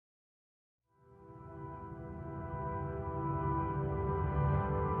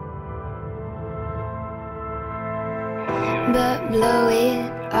blow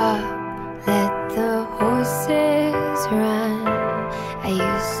it up, let the horses run. I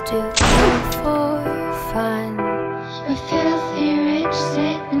used to go for fun. A filthy rich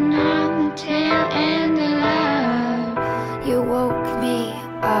sitting on the tail end of love. You woke me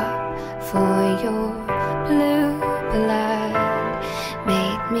up for your blue blood,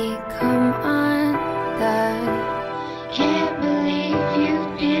 made me come undone. Can't believe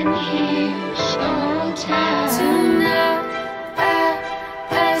you've been here this whole time. Tonight I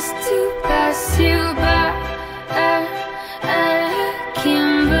asked to pass you by. I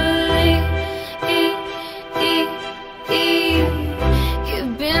can't believe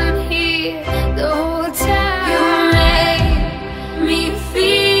you've been here the whole time. You made me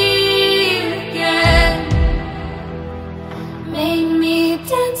feel again, made me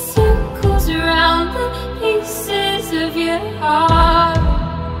dance circles around the pieces of your heart.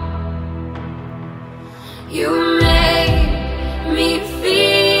 You